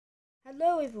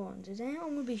Hello everyone, today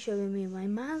I'm going to be showing you my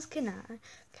Mazgana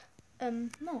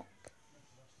Moc.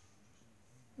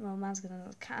 Well,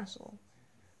 Mazgana castle.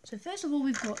 So first of all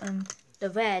we've got the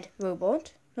red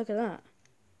robot. Look at that.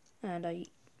 And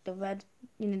the red,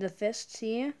 you need the fists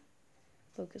here.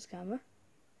 Focus camera.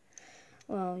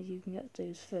 Well, you can get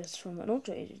those fists from an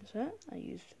auto agent set. I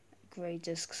used grey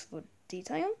discs for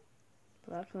detail.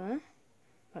 Black there.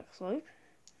 Black slope.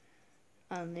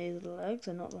 And these legs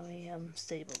are not very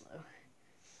stable though.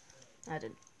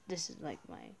 This is like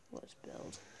my worst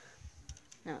build.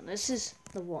 Now this is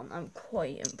the one I'm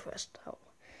quite impressed how.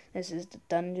 This is the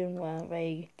dungeon where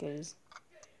Ray goes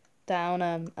down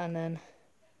and then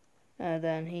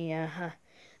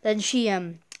she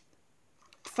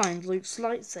finds Luke's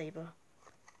lightsaber.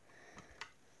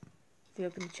 If you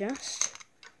open the chest,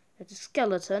 there's a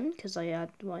skeleton because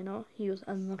why not? He was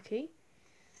unlucky.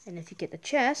 And if you get the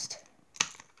chest,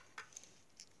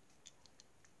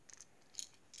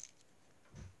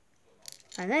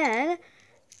 and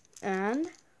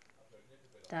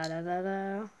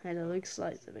it looks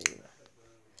like the video.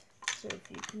 So if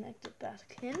you connect it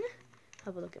back in,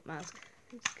 have a look at Maz's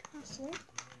castle.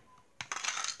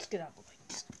 Just get out of the way.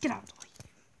 Just get out of the way.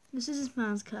 This is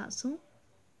Maz's castle.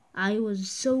 I was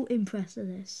so impressed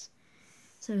with this.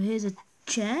 So here's a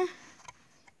chair,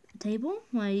 a table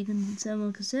where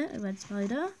someone can sit, a red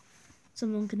spider,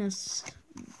 someone can have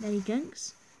many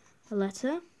drinks, a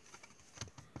letter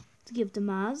to give to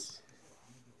Maz,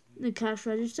 the cash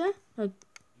register, a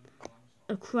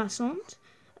croissant,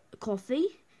 a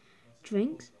coffee,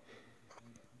 drinks,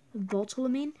 a bottle,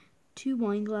 2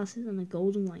 wine glasses and a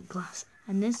golden wine glass.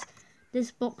 And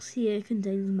this box here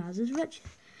contains Maz's riches.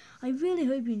 I really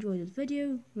hope you enjoyed this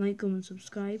video. Like, comment,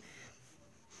 subscribe.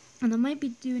 And I might be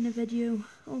doing a video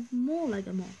of more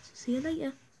Lego mods. See you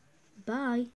later. Bye.